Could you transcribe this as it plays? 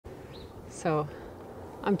So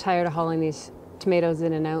I'm tired of hauling these tomatoes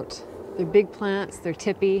in and out. They're big plants, they're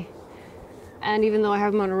tippy, and even though I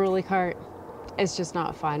have them on a rolly cart, it's just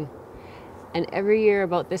not fun. And every year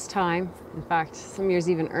about this time, in fact, some years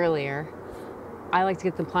even earlier, I like to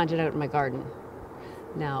get them planted out in my garden.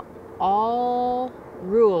 Now, all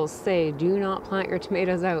rules say do not plant your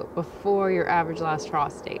tomatoes out before your average last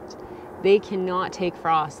frost date. They cannot take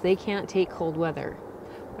frost, they can't take cold weather.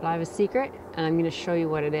 But I have a secret, and I'm going to show you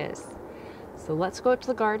what it is. So let's go out to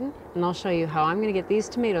the garden, and I'll show you how I'm going to get these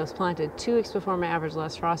tomatoes planted 2 weeks before my average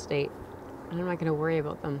last frost date, and I'm not going to worry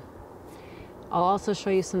about them. I'll also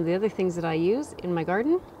show you some of the other things that I use in my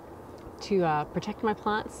garden to protect my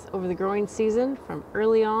plants over the growing season, from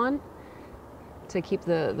early on to keep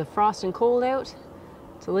the frost and cold out,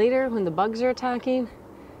 to later when the bugs are attacking,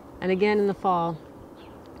 and again in the fall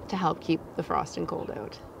to help keep the frost and cold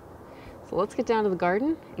out. So let's get down to the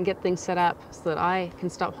garden and get things set up so that I can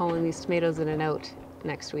stop hauling these tomatoes in and out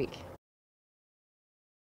next week.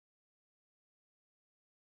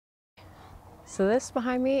 So this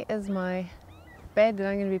behind me is my bed that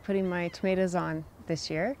I'm going to be putting my tomatoes on this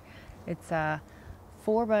year. It's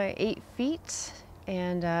 4 by 8 feet,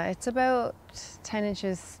 and it's about 10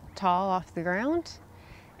 inches tall off the ground.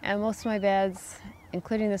 And most of my beds,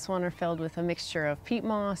 including this one, are filled with a mixture of peat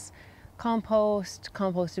moss, compost,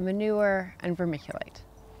 composted manure, and vermiculite.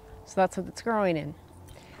 So that's what it's growing in.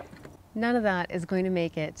 None of that is going to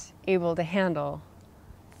make it able to handle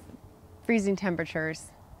freezing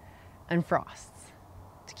temperatures and frosts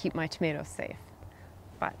to keep my tomatoes safe.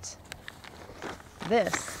 But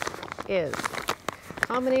this is a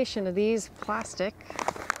combination of these plastic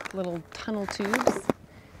little tunnel tubes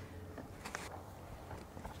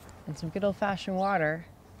and some good old-fashioned water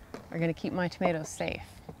are going to keep my tomatoes safe.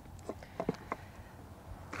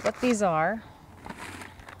 What these are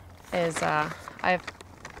is, I have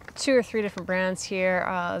 2 or 3 different brands here.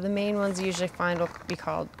 The main ones you usually find will be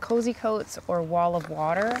called Cozy Coats or Wall of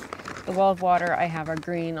Water. The Wall of Water I have are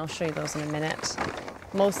green. I'll show you those in a minute.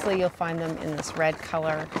 Mostly you'll find them in this red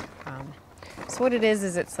color. So what it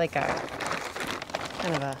is it's like a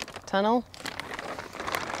kind of a tunnel,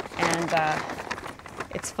 and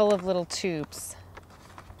it's full of little tubes.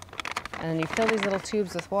 And you fill these little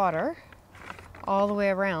tubes with water all the way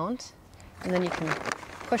around, and then you can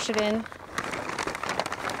push it in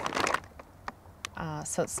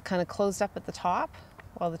so it's kind of closed up at the top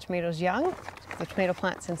while the tomato's young. The tomato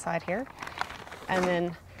plant's inside here, and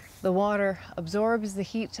then the water absorbs the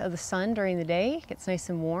heat of the sun during the day, gets nice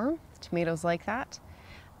and warm. The tomatoes like that.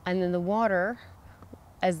 And then the water,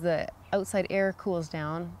 as the outside air cools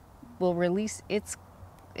down, will release its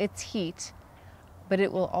heat, but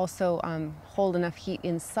it will also hold enough heat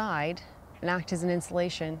inside and act as an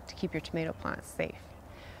insulation to keep your tomato plants safe.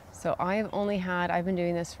 So I've been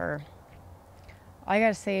doing this for, I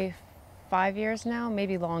gotta say, 5 years now,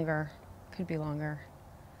 maybe longer, could be longer.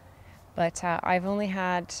 But I've only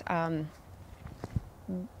had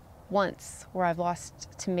once where I've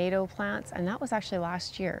lost tomato plants, and that was actually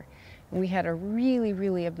last year. And we had a really,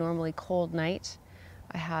 really abnormally cold night.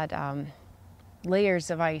 I had layers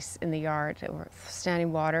of ice in the yard,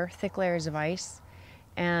 standing water, thick layers of ice.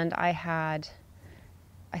 And I had,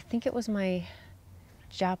 I think it was my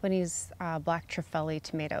Japanese black Truffelli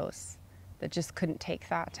tomatoes that just couldn't take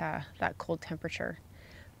that cold temperature.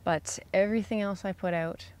 But everything else I put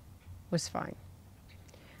out was fine.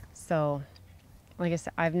 So, like I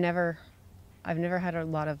said, I've never had a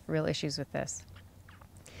lot of real issues with this.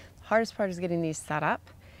 The hardest part is getting these set up,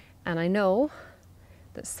 and I know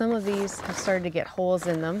that some of these have started to get holes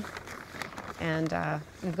in them, and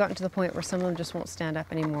we've gotten to the point where some of them just won't stand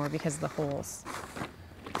up anymore because of the holes.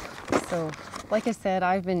 So, like I said,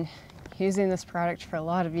 I've been using this product for a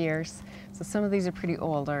lot of years, so some of these are pretty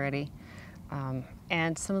old already.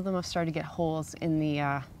 And some of them have started to get holes in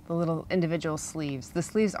the little individual sleeves. The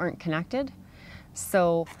sleeves aren't connected,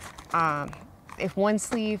 so if one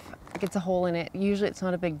sleeve gets a hole in it, usually it's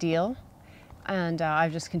not a big deal, and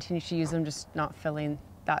I've just continued to use them, just not filling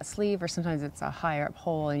that sleeve, or sometimes it's a higher up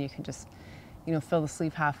hole and you can just, you know, fill the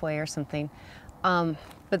sleeve halfway or something.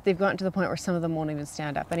 But they've gotten to the point where some of them won't even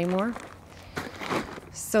stand up anymore.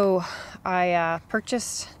 So I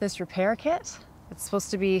purchased this repair kit. It's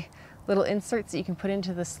supposed to be little inserts that you can put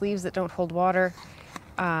into the sleeves that don't hold water,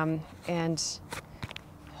 and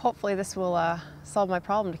hopefully this will solve my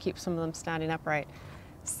problem to keep some of them standing upright.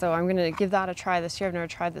 So I'm going to give that a try this year. I've never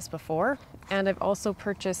tried this before, and I've also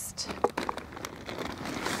purchased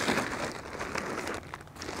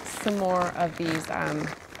some more of these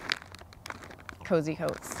Cozy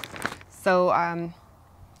Coats. So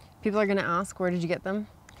people are going to ask, where did you get them?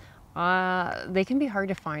 They can be hard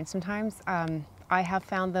to find sometimes. I have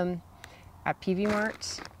found them at PV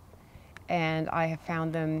Mart, and I have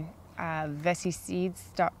found them at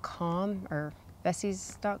vesiseeds.com or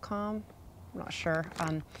vesies.com. I'm not sure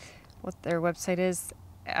what their website is.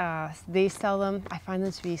 They sell them. I find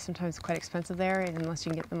them to be sometimes quite expensive there, unless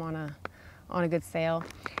you can get them on a good sale.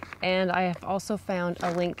 And I have also found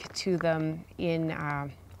a link to them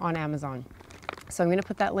on Amazon. So I'm going to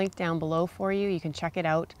put that link down below for you. You can check it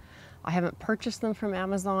out. I haven't purchased them from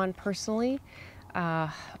Amazon personally,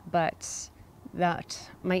 but that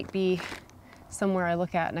might be somewhere I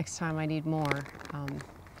look at next time I need more.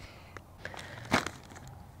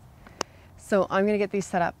 So I'm going to get these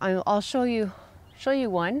set up. I'll show you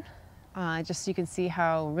one, just so you can see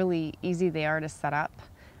how really easy they are to set up.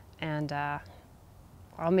 And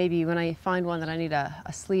I'll maybe, when I find one that I need a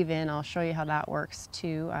sleeve in, I'll show you how that works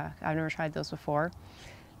too. I've never tried those before.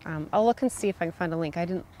 I'll look and see if I can find a link. I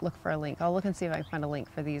didn't look for a link. I'll look and see if I can find a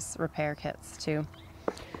link for these repair kits too.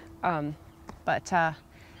 But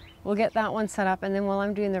we'll get that one set up, and then while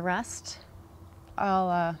I'm doing the rest,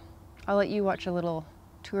 I'll let you watch a little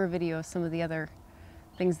tour video of some of the other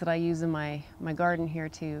things that I use in my garden here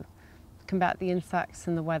to combat the insects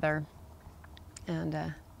and the weather,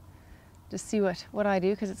 and just see what I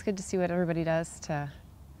do, because it's good to see what everybody does to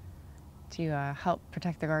help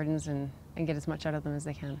protect the gardens and get as much out of them as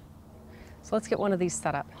they can. So let's get one of these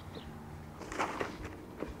set up.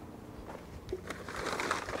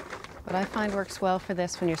 What I find works well for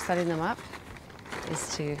this when you're setting them up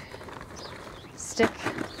is to stick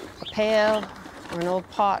a pail or an old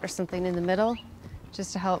pot or something in the middle,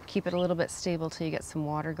 just to help keep it a little bit stable till you get some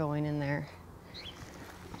water going in there.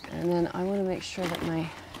 And then I want to make sure that my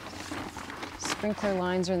sprinkler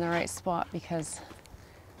lines are in the right spot, because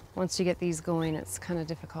once you get these going, it's kind of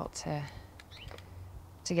difficult to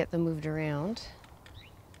get them moved around.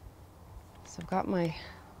 So I've got my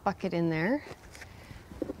bucket in there,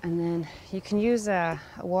 and then you can use a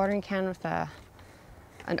watering can with an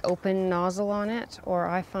open nozzle on it, or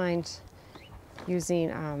I find using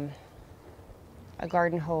a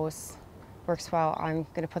garden hose works well. I'm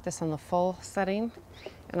going to put this on the full setting,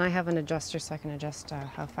 and I have an adjuster so I can adjust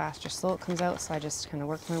how fast or slow it comes out, so I just kind of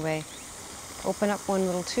work my way. Open up one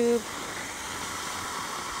little tube,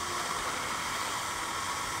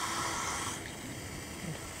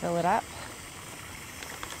 and fill it up,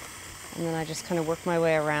 and then I just kind of work my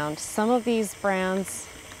way around. Some of these brands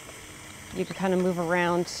you can kind of move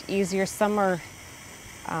around easier. Some are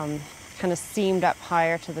kind of seamed up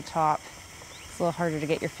higher to the top. It's a little harder to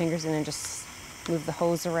get your fingers in and just move the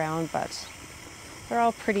hose around, but they're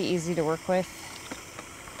all pretty easy to work with.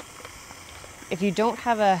 If you don't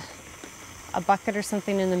have a bucket or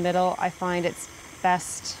something in the middle, I find it's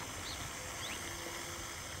best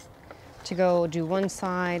to go do one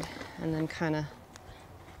side and then kind of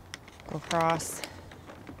go across,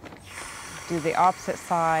 do the opposite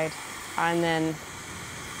side, and then,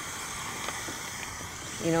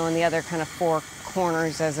 you know, in the other kind of four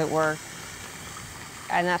corners, as it were.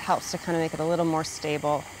 And that helps to kind of make it a little more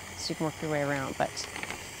stable so you can work your way around. But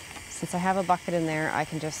since I have a bucket in there, I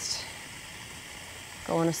can just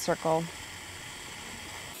go in a circle.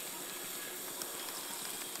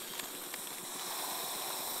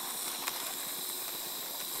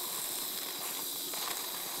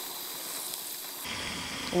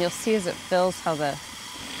 And you'll see as it fills how the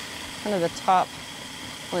kind of the top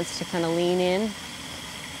wants to kind of lean in.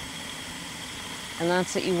 And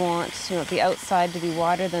that's what you want, you want the outside to be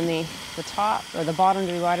wider than the top, or the bottom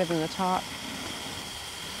to be wider than the top.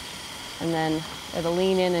 And then it'll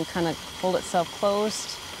lean in and kind of hold itself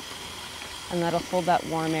closed, and that'll hold that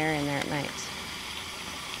warm air in there at night.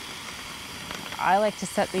 I like to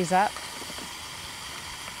set these up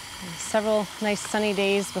several nice sunny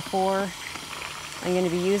days before I'm going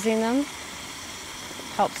to be using them.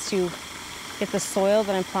 Helps to get the soil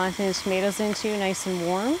that I'm planting the tomatoes into nice and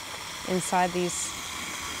warm inside these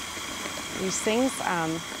things,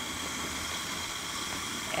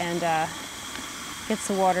 and gets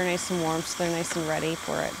the water nice and warm so they're nice and ready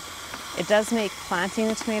for it. It does make planting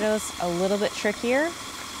the tomatoes a little bit trickier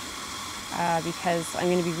because I'm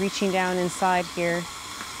going to be reaching down inside here,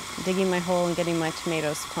 digging my hole and getting my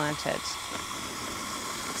tomatoes planted.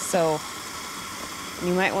 So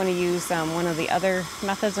you might want to use one of the other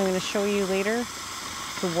methods I'm going to show you later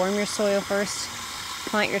to warm your soil first,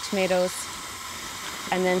 plant your tomatoes,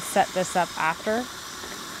 and then set this up after.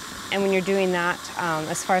 And when you're doing that,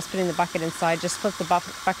 as far as putting the bucket inside, just flip the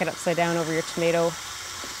bucket upside down over your tomato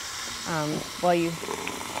while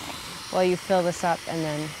you fill this up, and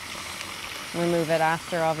then remove it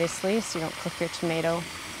after, obviously, so you don't cook your tomato.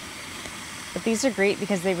 But these are great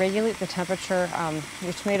because they regulate the temperature.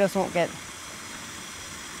 Your tomatoes won't get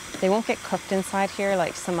cooked inside here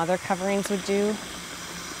like some other coverings would do.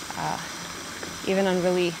 Even on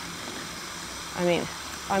really, I mean,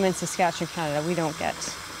 I'm in Saskatchewan, Canada. We don't get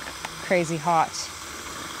crazy hot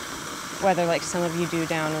weather like some of you do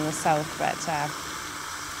down in the south, but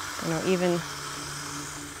you know, even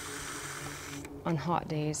on hot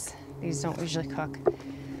days, these don't usually cook.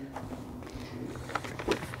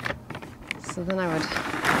 So then I would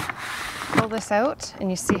pull this out, and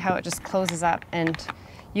you see how it just closes up, and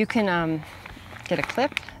you can get a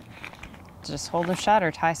clip to just hold them shut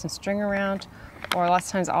or tie some string around, or lots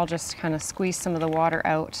of times I'll just kind of squeeze some of the water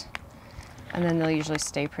out, and then they'll usually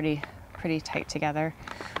stay pretty tight together.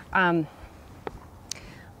 I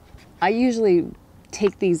usually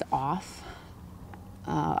take these off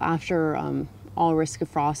after all risk of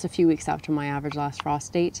frost, a few weeks after my average last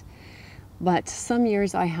frost date. But some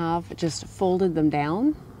years I have just folded them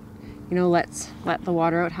down, you know, let the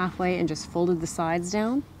water out halfway and just folded the sides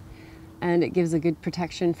down, and it gives a good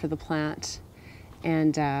protection for the plant,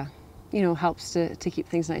 and you know, helps to keep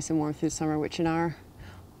things nice and warm through the summer, which in our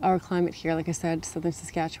climate here, like I said, southern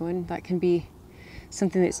Saskatchewan, that can be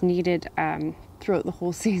something that's needed throughout the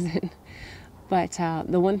whole season. But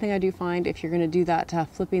the one thing I do find, if you're going to do that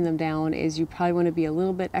flipping them down, is you probably want to be a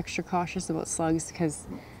little bit extra cautious about slugs, because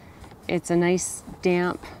it's a nice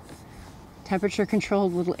damp, temperature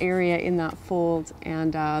controlled little area in that fold,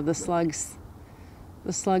 and the slugs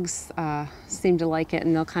seem to like it,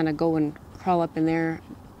 and they'll kind of go and crawl up in there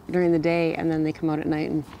during the day, and then they come out at night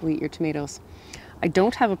and will eat your tomatoes. I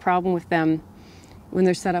don't have a problem with them when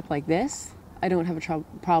they're set up like this. I don't have a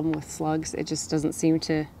problem with slugs. It just doesn't seem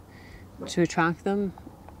to attract them.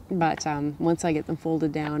 But once I get them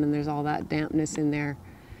folded down and there's all that dampness in there,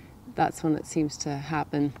 that's when it seems to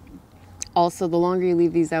happen. Also, the longer you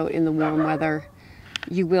leave these out in the warm weather,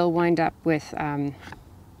 you will wind up with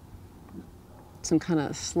some kind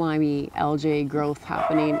of slimy algae growth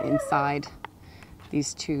happening inside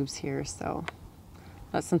these tubes here. So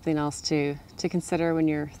that's something else to consider when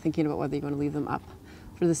you're thinking about whether you want to leave them up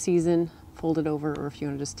for the season, fold it over, or if you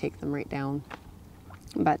want to just take them right down.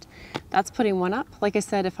 But that's putting one up. Like I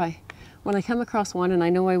said, when I come across one, and I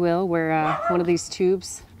know I will, where one of these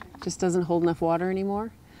tubes just doesn't hold enough water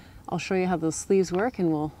anymore, I'll show you how those sleeves work,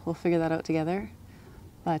 and we'll figure that out together.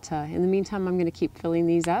 But in the meantime, I'm going to keep filling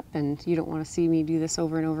these up, and you don't want to see me do this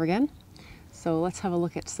over and over again. So let's have a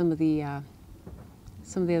look at some of the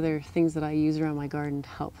other things that I use around my garden to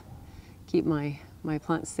help keep my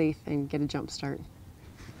plants safe and get a jump start.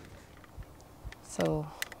 So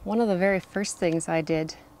one of the very first things I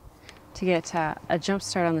did to get a jump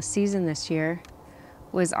start on the season this year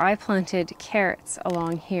was I planted carrots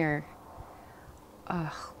along here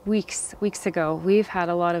weeks ago. We've had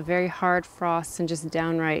a lot of very hard frosts and just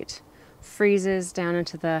downright freezes down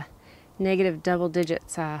into the negative double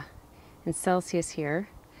digits in Celsius here.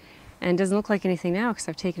 And it doesn't look like anything now because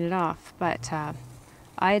I've taken it off, but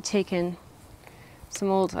I had taken some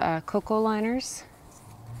old cocoa liners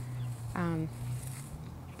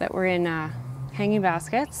that were in hanging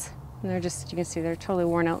baskets, and they're just, you can see they're totally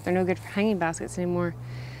worn out. They're no good for hanging baskets anymore,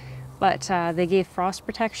 but they gave frost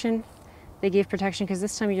protection. They gave protection because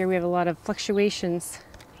this time of year we have a lot of fluctuations,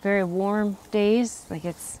 very warm days, like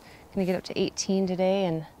it's gonna get up to 18 today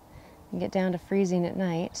and get down to freezing at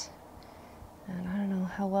night. And I don't know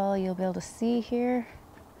how well you'll be able to see here.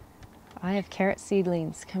 I have carrot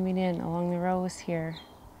seedlings coming in along the rows here.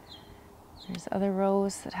 There's other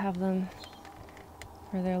rows that have them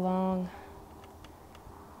further along.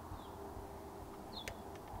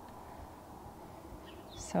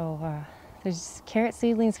 So there's carrot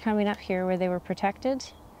seedlings coming up here where they were protected.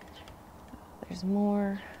 There's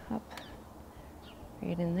more up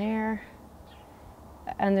right in there.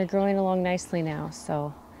 And they're growing along nicely now.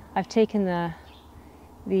 So I've taken the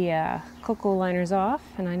cocoa liners off,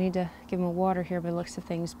 and I need to give them a water here by the looks of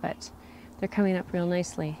things, but they're coming up real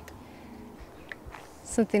nicely.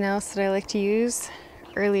 Something else that I like to use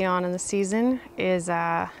early on in the season is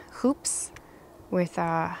hoops with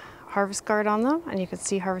harvest guard on them, and you can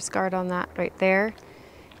see harvest guard on that right there.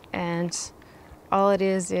 And all it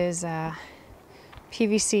is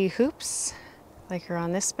PVC hoops, like are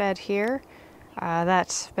on this bed here.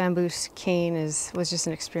 That bamboo cane was just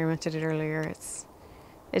an experiment I did earlier.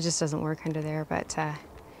 It just doesn't work under there, but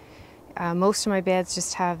most of my beds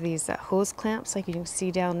just have these hose clamps, like you can see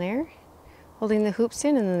down there, holding the hoops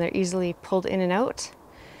in, and then they're easily pulled in and out.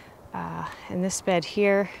 And this bed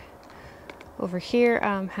here, over here,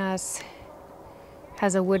 has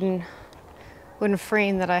a wooden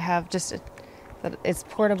frame that I have that it's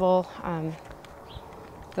portable.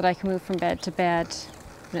 that I can move from bed to bed,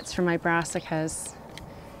 and it's for my brassicas.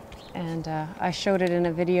 And I showed it in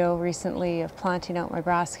a video recently of planting out my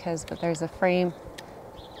brassicas, but there's a frame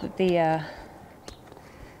that the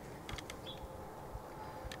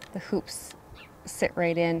hoops sit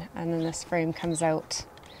right in, and then this frame comes out,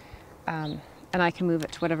 and I can move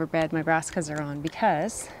it to whatever bed my brassicas are on,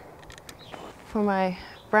 because for my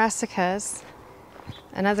brassicas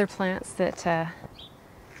and other plants that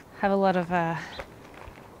have a lot of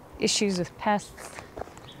issues with pests,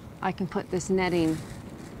 I can put this netting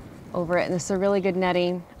over it, and this is a really good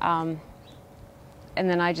netting, and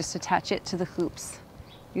then I just attach it to the hoops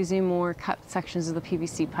using more cut sections of the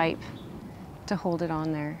PVC pipe to hold it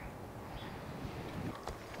on there.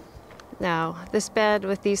 Now this bed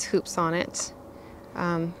with these hoops on it,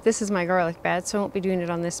 this is my garlic bed, so I won't be doing it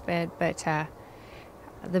on this bed, but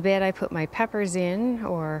the bed I put my peppers in,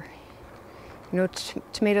 or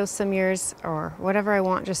tomatoes some years, or whatever I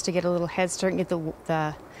want, just to get a little head start and get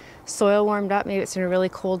the soil warmed up. Maybe it's in a really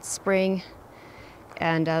cold spring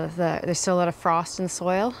and there's still a lot of frost in the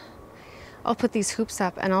soil. I'll put these hoops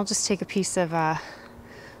up, and I'll just take a piece of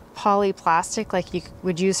poly plastic like you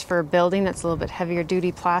would use for a building that's a little bit heavier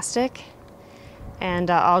duty plastic, and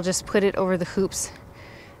I'll just put it over the hoops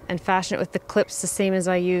and fashion it with the clips the same as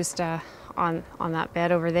I used on that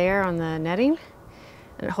bed over there on the netting,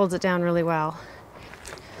 and it holds it down really well.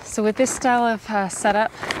 So with this style of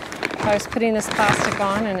setup, I was putting this plastic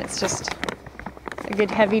on, and it's just a good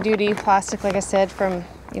heavy duty plastic, like I said, from,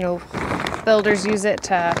 builders use it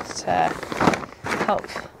to help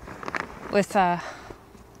with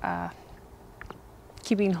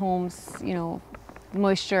keeping homes,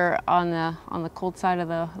 moisture on the cold side of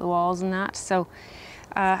the walls and that. So,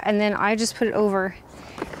 and then I just put it over,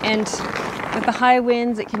 and with the high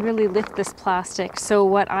winds, it can really lift this plastic. So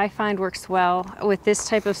what I find works well with this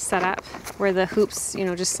type of setup, where the hoops,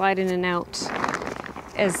 just slide in and out,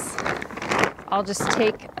 is I'll just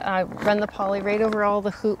run the poly right over all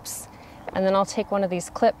the hoops, and then I'll take one of these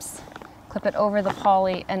clips, clip it over the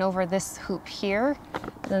poly and over this hoop here.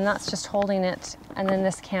 And then that's just holding it, and then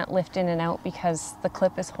this can't lift in and out because the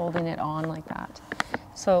clip is holding it on like that.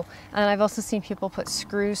 So, and I've also seen people put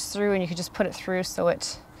screws through, and you can just put it through so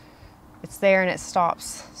it's there, and it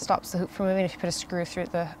stops the hoop from moving if you put a screw through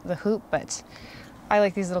the hoop. But I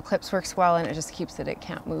like these little clips, works well, and it just keeps it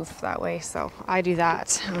can't move that way. So I do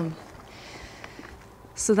that.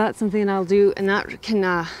 So that's something I'll do, and that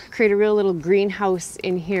can create a real little greenhouse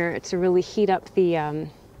in here to really heat up the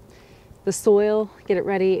soil, get it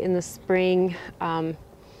ready in the spring.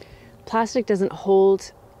 Plastic doesn't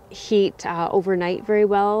hold heat overnight very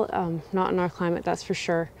well, not in our climate, that's for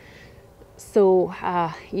sure. So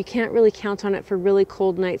you can't really count on it for really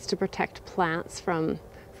cold nights to protect plants from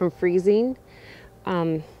freezing.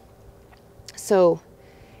 So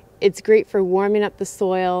it's great for warming up the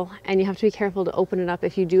soil, and you have to be careful to open it up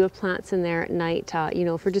if you do have plants in there at night,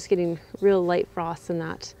 if we're just getting real light frosts and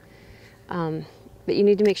that. But you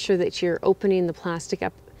need to make sure that you're opening the plastic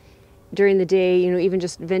up during the day, even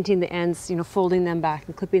just venting the ends, folding them back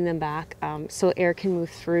and clipping them back, so air can move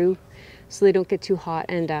through, so they don't get too hot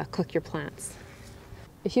and cook your plants.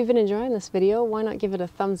 If you've been enjoying this video, why not give it a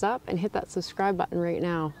thumbs up and hit that subscribe button right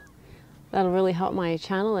now. That'll really help my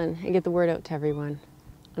channel and get the word out to everyone.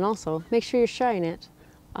 And also, make sure you're sharing it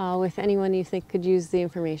with anyone you think could use the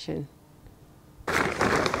information.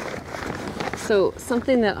 So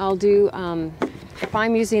something that I'll do, if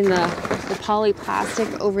I'm using the poly plastic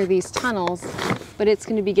over these tunnels, but it's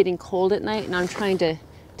going to be getting cold at night, and I'm trying to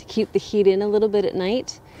keep the heat in a little bit at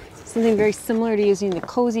night, something very similar to using the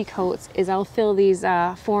cozy coats is I'll fill these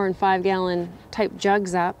 4 and 5 gallon type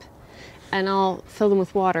jugs up, and I'll fill them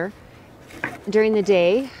with water during the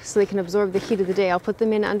day so they can absorb the heat of the day. I'll put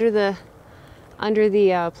them in under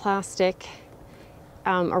the plastic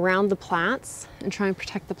around the plants and try and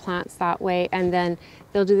protect the plants that way, and then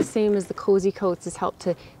they'll do the same as the cozy coats, is help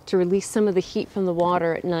to release some of the heat from the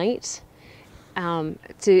water at night,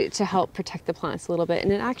 to help protect the plants a little bit.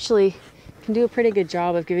 And it actually can do a pretty good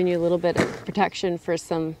job of giving you a little bit of protection for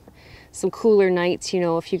some cooler nights,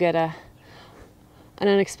 if you get an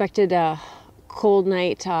unexpected cold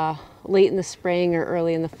night late in the spring or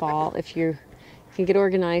early in the fall. If you can get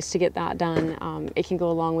organized to get that done, it can go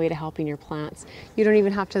a long way to helping your plants. You don't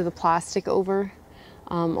even have to have the plastic over,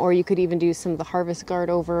 or you could even do some of the harvest guard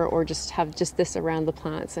over, or just have just this around the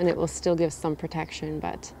plants, and it will still give some protection.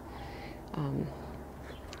 But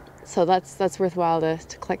so that's worthwhile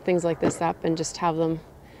to collect things like this up and just have them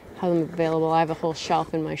available. I have a whole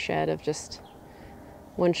shelf in my shed of just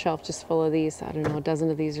one shelf just full of these. I don't know, a dozen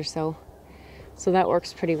of these or so. So that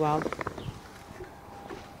works pretty well.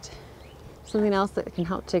 Something else that can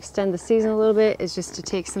help to extend the season a little bit is just to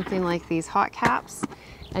take something like these hot caps,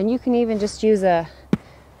 and you can even just use a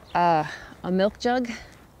milk jug,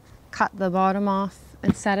 cut the bottom off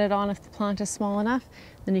and set it on if the plant is small enough.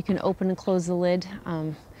 Then you can open and close the lid.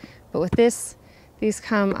 But with this, these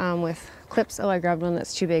come with clips. Oh, I grabbed one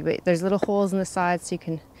that's too big, but there's little holes in the sides so you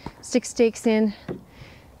can stick stakes in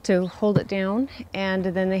to hold it down. And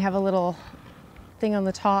then they have a little thing on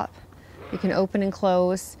the top you can open and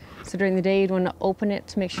close. So during the day you'd want to open it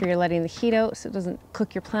to make sure you're letting the heat out so it doesn't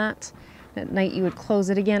cook your plant. At night you would close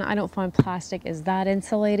it again. I don't find plastic is that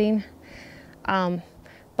insulating.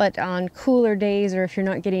 But on cooler days, or if you're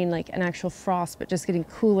not getting like an actual frost, but just getting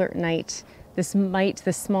cooler at night, this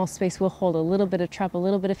small space will hold a little bit of trap, a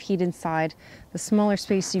little bit of heat inside. The smaller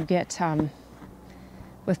space you get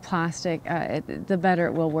with plastic, the better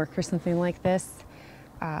it will work for something like this,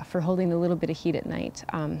 for holding a little bit of heat at night.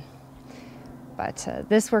 But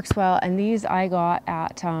this works well, and these I got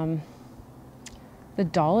at the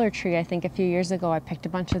Dollar Tree, I think a few years ago. I picked a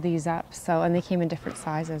bunch of these up, and they came in different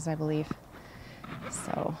sizes, I believe.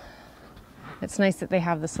 So it's nice that they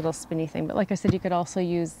have this little spinny thing. But like I said, you could also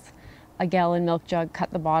use a gallon milk jug, cut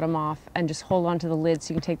the bottom off, and just hold on to the lid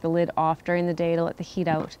so you can take the lid off during the day to let the heat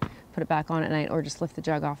out, put it back on at night, or just lift the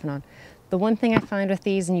jug off and on. The one thing I find with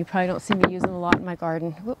these, and you probably don't see me use them a lot in my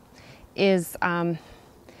garden, is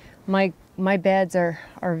my beds are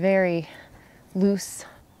very loose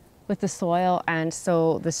with the soil, and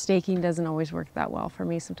so the staking doesn't always work that well for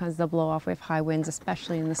me. Sometimes they'll blow off. We have high winds,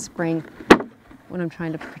 especially in the spring when I'm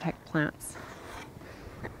trying to protect plants.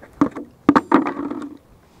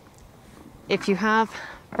 If you have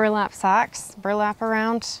burlap sacks, burlap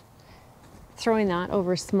around, throwing that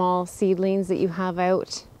over small seedlings that you have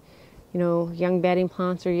out, you know, young bedding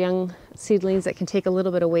plants or young seedlings that can take a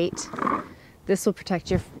little bit of weight, this will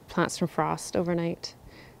protect your plants from frost overnight.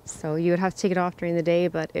 So you would have to take it off during the day,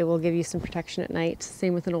 but it will give you some protection at night.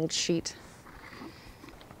 Same with an old sheet.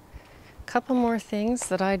 A couple more things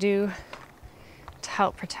that I do to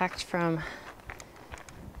help protect from,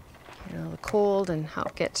 you know, the cold and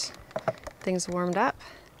help get things warmed up.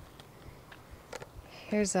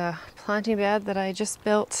 Here's a planting bed that I just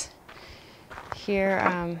built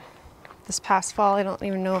here this past fall. I don't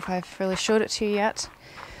even know if I've really showed it to you yet,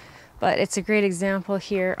 but it's a great example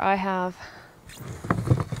here. I have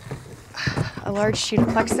a large sheet of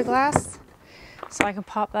plexiglass, so I can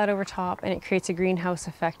pop that over top and it creates a greenhouse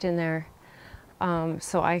effect in there.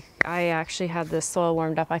 So I actually had the soil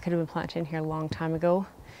warmed up. I could have been planting here a long time ago,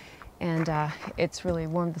 and it's really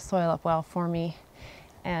warmed the soil up well for me,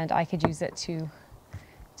 and I could use it to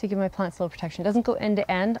give my plants a little protection. It doesn't go end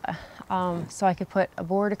to end, so I could put a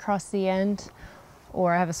board across the end,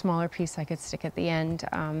 or I have a smaller piece I could stick at the end,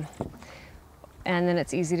 and then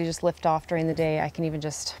it's easy to just lift off during the day. I can even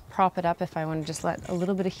just prop it up if I want to just let a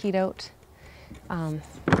little bit of heat out,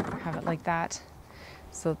 have it like that.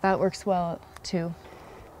 So that works well too.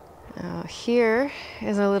 Here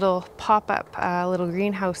is a little pop-up little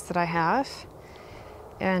greenhouse that I have,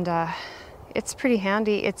 and it's pretty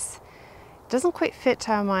handy. It doesn't quite fit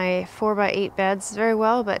my 4x8 beds very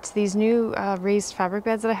well, but these new raised fabric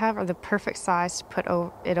beds that I have are the perfect size to put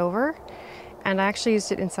it over. And I actually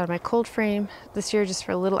used it inside my cold frame this year just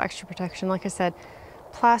for a little extra protection. Like I said,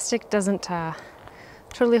 plastic doesn't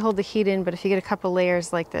totally hold the heat in, but if you get a couple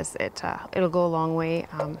layers like this, it'll go a long way.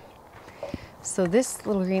 So this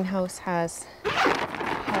little greenhouse has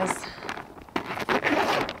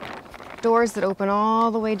doors that open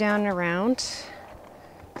all the way down and around.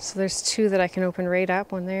 So there's two that I can open right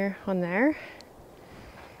up on there.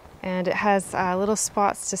 And it has little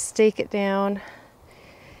spots to stake it down.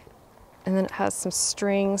 And then it has some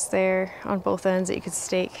strings there on both ends that you could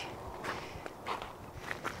stake.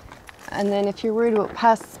 And then if you're worried about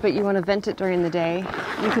pests, but you want to vent it during the day,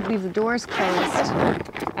 you could leave the doors closed.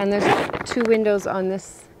 And there's two windows on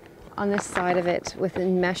this side of it with a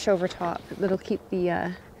mesh over top that'll keep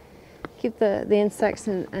the insects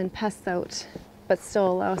and pests out, but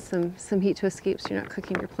still allow some heat to escape so you're not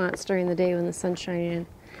cooking your plants during the day when the sun's shining in.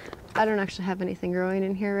 I don't actually have anything growing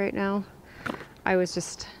in here right now. I was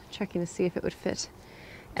just checking to see if it would fit.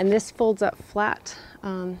 And this folds up flat.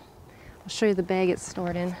 I'll show you the bag it's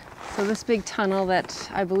stored in. So this big tunnel that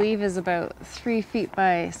I believe is about 3 feet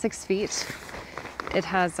by 6 feet, it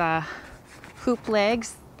has hoop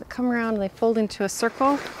legs that come around and they fold into a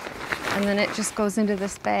circle, and then it just goes into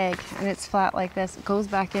this bag, and it's flat like this. It goes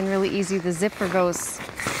back in really easy. The zipper goes,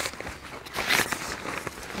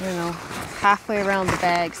 you know, halfway around the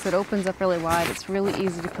bag, so it opens up really wide. It's really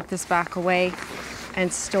easy to put this back away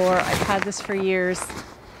and store. I've had this for years.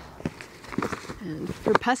 And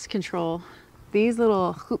for pest control, these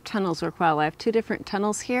little hoop tunnels work well. I have two different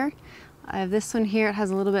tunnels here. I have this one here, it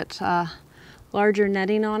has a little bit larger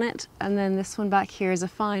netting on it, and then this one back here is a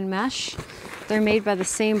fine mesh. They're made by the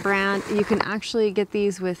same brand. You can actually get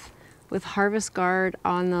these with Harvest Guard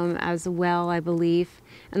on them as well, I believe.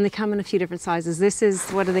 And they come in a few different sizes. This is,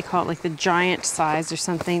 what do they call it, like the giant size or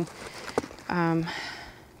something.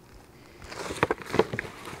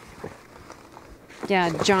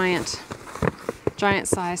 Yeah, giant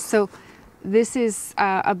size. So this is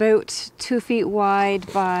about 2 feet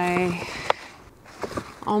wide by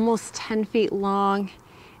almost 10 feet long,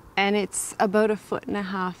 and it's about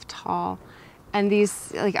 1.5 feet tall. And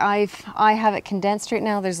these, like I have it condensed right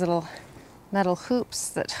now. There's little metal hoops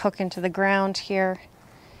that hook into the ground here,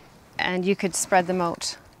 and you could spread them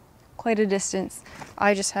out quite a distance.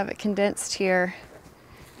 I just have it condensed here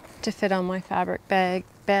to fit on my fabric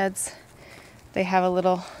beds. They have a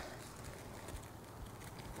little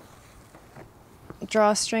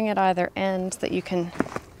drawstring at either end that you can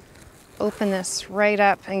open this right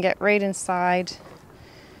up and get right inside,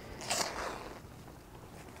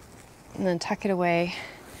 and then tuck it away.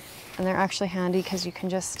 And they're actually handy because you can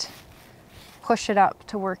just push it up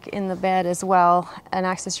to work in the bed as well and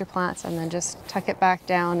access your plants, and then just tuck it back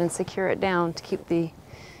down and secure it down to keep the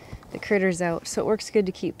critters out. So it works good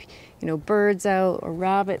to keep, you know, birds out or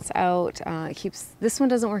rabbits out. It keeps, this one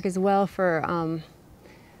doesn't work as well for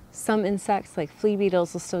some insects, like flea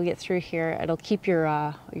beetles will still get through here. It'll keep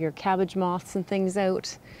your cabbage moths and things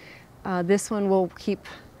out. This one will keep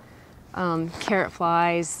carrot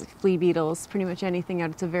flies, flea beetles, pretty much anything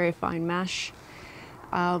out. It's a very fine mesh,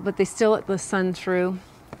 but they still let the sun through,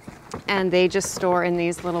 and they just store in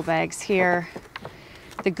these little bags here.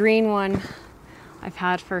 The green one I've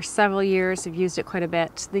had for several years. I've used it quite a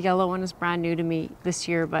bit. The yellow one is brand new to me this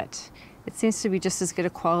year, but it seems to be just as good a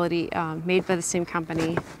quality, made by the same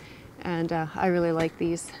company, and I really like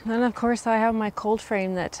these. And then of course I have my cold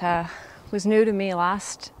frame that was new to me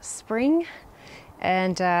last spring,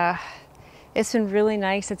 and it's been really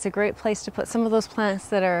nice. It's a great place to put some of those plants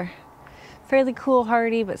that are fairly cool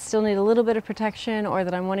hardy but still need a little bit of protection, or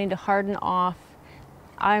that I'm wanting to harden off.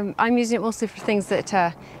 I'm using it mostly for things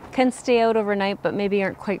that can stay out overnight but maybe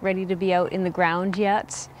aren't quite ready to be out in the ground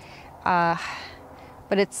yet.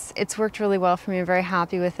 But it's worked really well for me. I'm very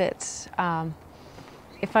happy with it.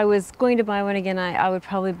 If I was going to buy one again, I would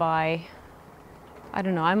probably buy, I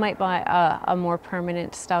don't know, I might buy a more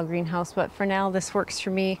permanent style greenhouse, but for now this works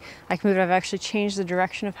for me. I can move it. I've actually changed the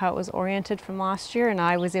direction of how it was oriented from last year, and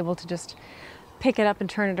I was able to just pick it up and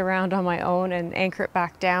turn it around on my own and anchor it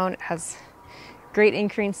back down. It has great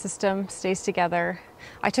anchoring system, stays together.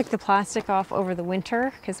 I took the plastic off over the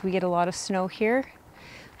winter because we get a lot of snow here,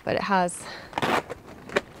 but it has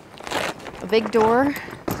a big door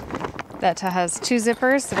that has 2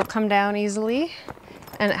 zippers that'll come down easily,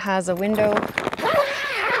 and it has a window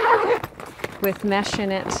with mesh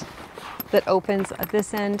in it that opens at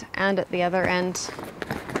this end and at the other end.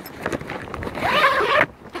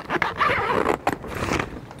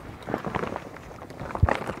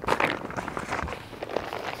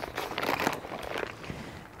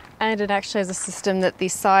 And it actually has a system that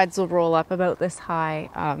these sides will roll up about this high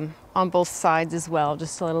on both sides as well,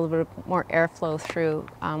 just to let a little bit more airflow through,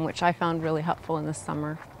 which I found really helpful in the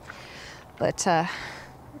summer. But I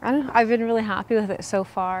don't know, I've been really happy with it so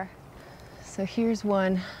far. So here's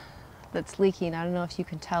one that's leaking. I don't know if you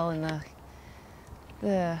can tell in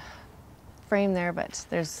the frame there, but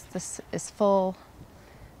this is full.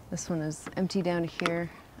 This one is empty down to here,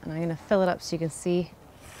 and I'm going to fill it up so you can see.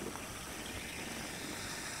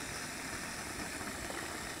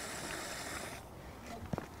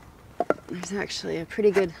 There's actually a pretty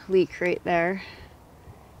good leak right there.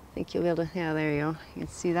 I think you'll be able to, yeah, there you go. You can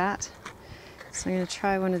see that. So I'm going to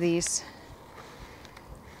try one of these.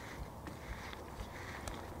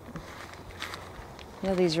 You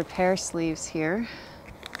know, these repair sleeves here.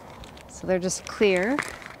 So they're just clear.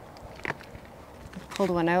 I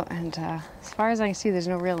pulled one out, and as far as I can see, there's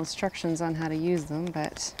no real instructions on how to use them,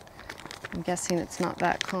 but I'm guessing it's not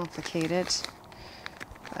that complicated.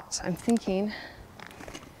 But I'm thinking,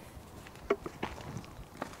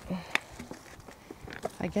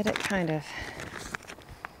 I get it kind of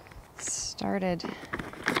started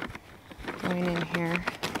going in here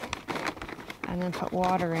and then put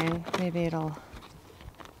water in, maybe it'll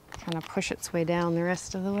kind of push its way down the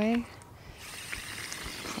rest of the way.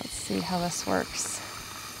 So let's see how this works.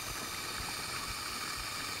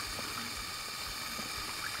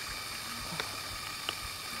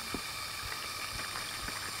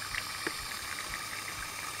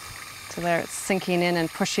 So there it's sinking in and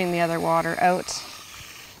pushing the other water out.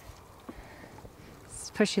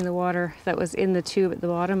 Just pushing the water that was in the tube at the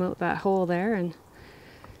bottom out that hole there and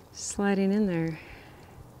sliding in there.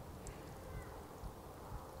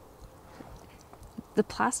 The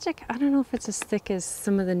plastic, I don't know if it's as thick as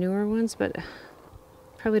some of the newer ones, but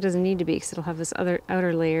probably doesn't need to be because it'll have this other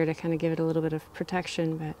outer layer to kind of give it a little bit of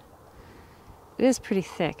protection, but it is pretty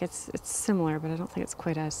thick. It's similar, but I don't think it's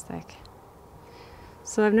quite as thick.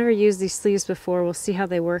 So I've never used these sleeves before. We'll see how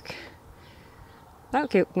they work.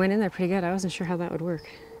 That went in there pretty good. I wasn't sure how that would work.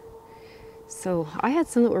 So I had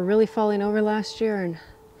some that were really falling over last year and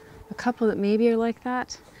a couple that maybe are like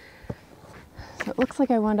that. So it looks like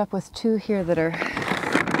I wound up with 2 here that are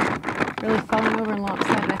really falling over and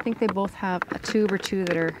lopsided. I think they both have a tube or 2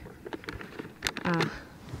 that are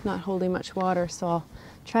not holding much water. So I'll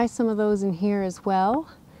try some of those in here as well.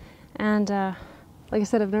 And like I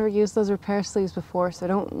said, I've never used those repair sleeves before, so I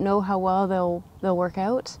don't know how well they'll work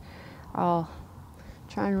out. I'll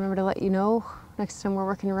try and remember to let you know next time we're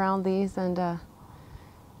working around these and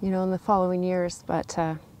you know, in the following years. But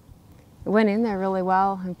it went in there really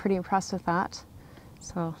well. I'm pretty impressed with that.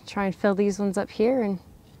 So I'll try and fill these ones up here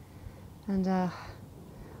and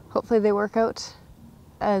hopefully they work out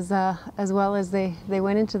as well as they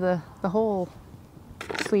went into the whole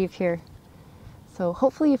sleeve here. So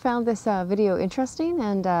hopefully you found this video interesting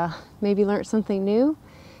and maybe learned something new.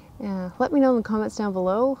 Let me know in the comments down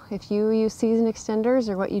below if you use season extenders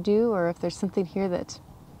or what you do, or if there's something here that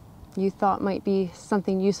you thought might be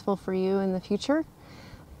something useful for you in the future.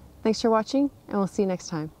 Thanks for watching, and we'll see you next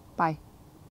time. Bye.